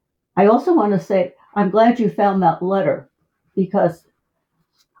 I also want to say I'm glad you found that letter, because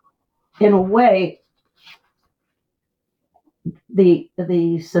in a way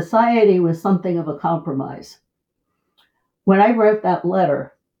the society was something of a compromise. When I wrote that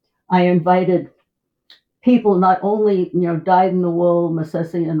letter, I invited people not only dyed-in-the-wool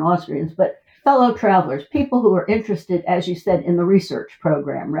Misesian Austrians, but fellow travelers, people who are interested, as you said, in the research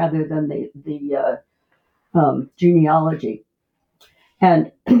program rather than the genealogy.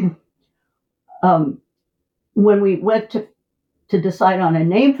 And when we went to decide on a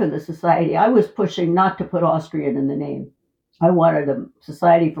name for the society, I was pushing not to put Austrian in the name. I wanted a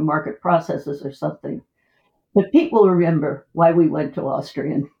Society for Market Processes or something. But people remember why we went to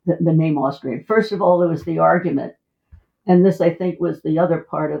Austrian, the name Austrian. First of all, there was the argument, and this, I think, was the other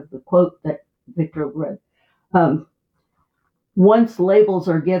part of the quote that Victor read. Once labels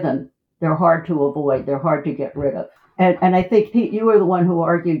are given, they're hard to avoid, they're hard to get rid of. And I think, Pete, you were the one who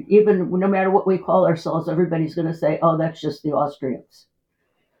argued, even no matter what we call ourselves, everybody's going to say, oh, that's just the Austrians.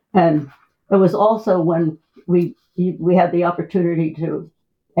 And it was also when we had the opportunity to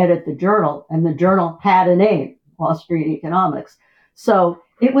edit the journal, and the journal had a name, Austrian Economics. So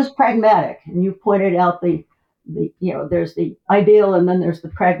it was pragmatic. And you pointed out there's the ideal and then there's the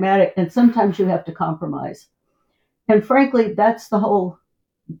pragmatic, and sometimes you have to compromise. And frankly, that's the whole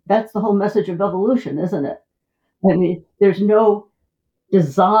message of evolution, isn't it? I mean, there's no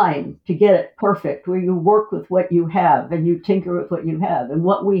design to get it perfect, where you work with what you have and you tinker with what you have. And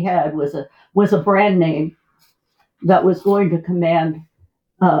what we had was a brand name that was going to command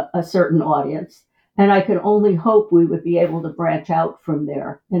a certain audience. And I could only hope we would be able to branch out from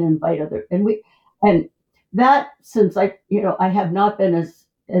there and invite other. And that, since I have not been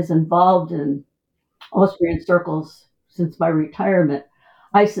as involved in Austrian circles since my retirement,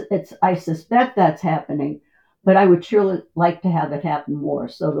 I suspect that's happening, but I would surely like to have it happen more.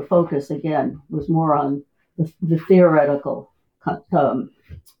 So the focus, again, was more on the theoretical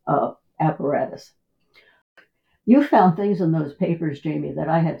apparatus. You found things in those papers, Jamie, that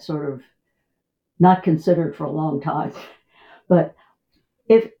I had sort of not considered for a long time. But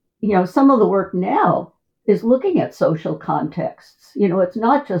if, some of the work now is looking at social contexts, it's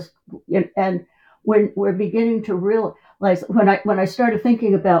not just, and when we're beginning to realize, when I started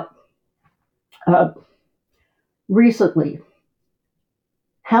thinking about recently,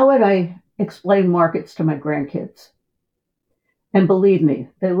 how would I explain markets to my grandkids? And believe me,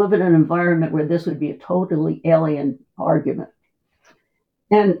 they live in an environment where this would be a totally alien argument.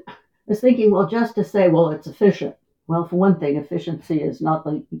 And I was thinking, well, just to say, well, it's efficient. Well, for one thing, efficiency is not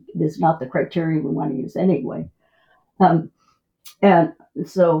the criterion we want to use anyway. And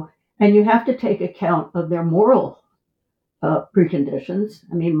you have to take account of their moral preconditions.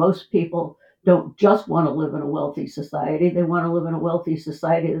 I mean, most people don't just want to live in a wealthy society. They want to live in a wealthy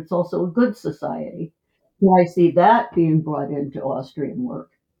society that's also a good society. And I see that being brought into Austrian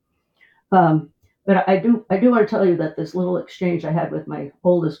work. But I do want to tell you that this little exchange I had with my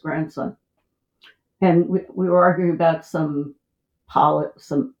oldest grandson, and we were arguing about some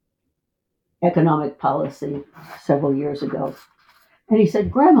economic policy several years ago. And he said,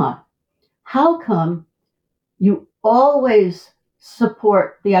 Grandma, how come you always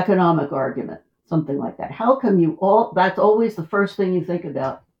support the economic argument? Something like that. How come that's always the first thing you think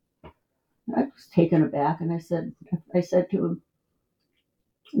about? And I was taken aback, and I said to him,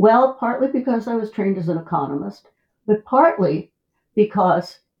 well, partly because I was trained as an economist, but partly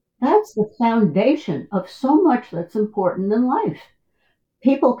because that's the foundation of so much that's important in life.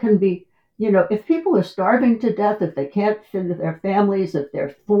 People can be, if people are starving to death, if they can't feed their families, if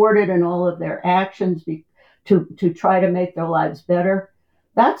they're thwarted in all of their actions to try to make their lives better,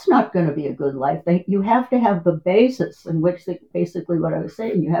 that's not going to be a good life. You have to have the basis, in which basically what I was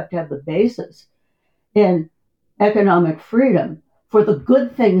saying, you have to have the basis in economic freedom for the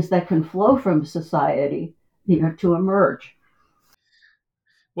good things that can flow from society, to emerge.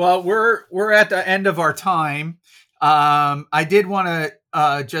 Well, we're at the end of our time. I did want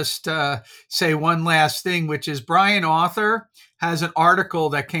to just say one last thing, which is Brian Arthur has an article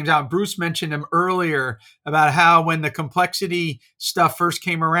that came out. Bruce mentioned him earlier about how when the complexity stuff first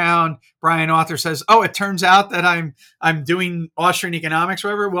came around, Brian Arthur says, "Oh, it turns out that I'm doing Austrian economics, or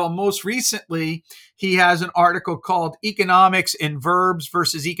whatever." Well, most recently, he has an article called "Economics in Verbs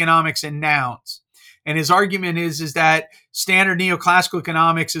versus Economics in Nouns." And his argument is that standard neoclassical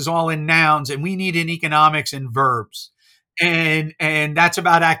economics is all in nouns, and we need an economics in verbs. and that's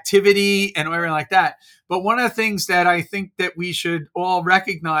about activity and everything like that. But one of the things that I think that we should all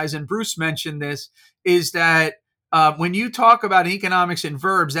recognize, and Bruce mentioned this, is that when you talk about economics and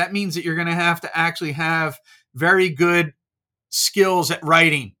verbs, that means that you're going to actually have very good skills at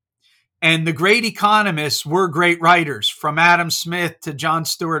writing. And the great economists were great writers, from Adam Smith to John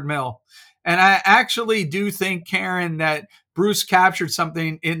Stuart Mill. And I actually do think, Karen, that Bruce captured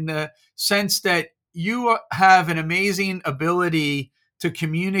something in the sense that you have an amazing ability to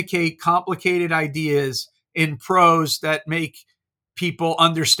communicate complicated ideas in prose that make people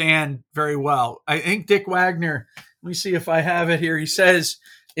understand very well. I think Dick Wagner, let me see if I have it here. He says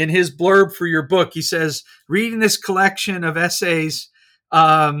in his blurb for your book, he says, reading this collection of essays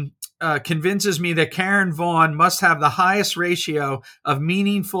convinces me that Karen Vaughn must have the highest ratio of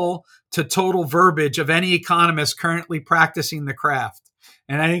meaningful to total verbiage of any economist currently practicing the craft.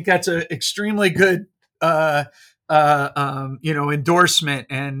 And I think that's an extremely good, endorsement.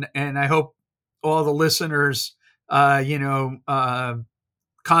 And I hope all the listeners,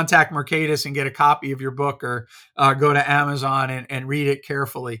 contact Mercatus and get a copy of your book, or go to Amazon and read it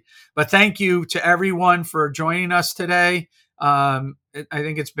carefully. But thank you to everyone for joining us today. I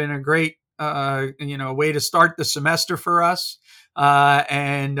think it's been a great, way to start the semester for us,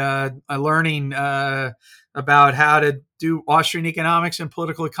 and learning about how to do Austrian economics and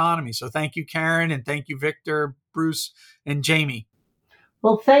political economy. So thank you, Karen, and thank you, Victor, Bruce, and Jamie.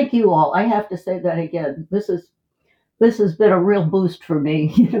 Well, thank you all. I have to say that again. This has been a real boost for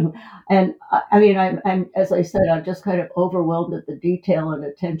me, And I mean, I'm as I said, I'm just kind of overwhelmed at the detail and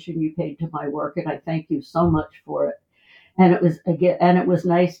attention you paid to my work, and I thank you so much for it. And it was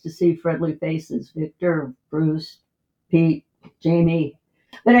nice to see friendly faces, Victor, Bruce, Pete, Jamie.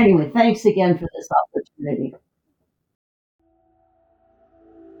 But anyway, thanks again for this opportunity.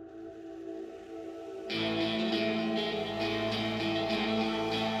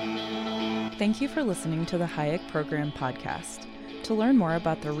 Thank you for listening to the Hayek Program podcast. To learn more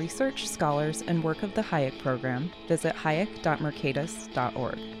about the research, scholars, and work of the Hayek Program, visit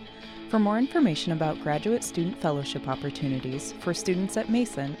hayek.mercatus.org. For more information about graduate student fellowship opportunities for students at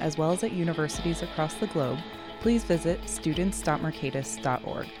Mason as well as at universities across the globe, please visit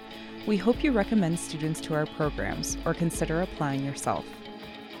students.mercatus.org. We hope you recommend students to our programs or consider applying yourself.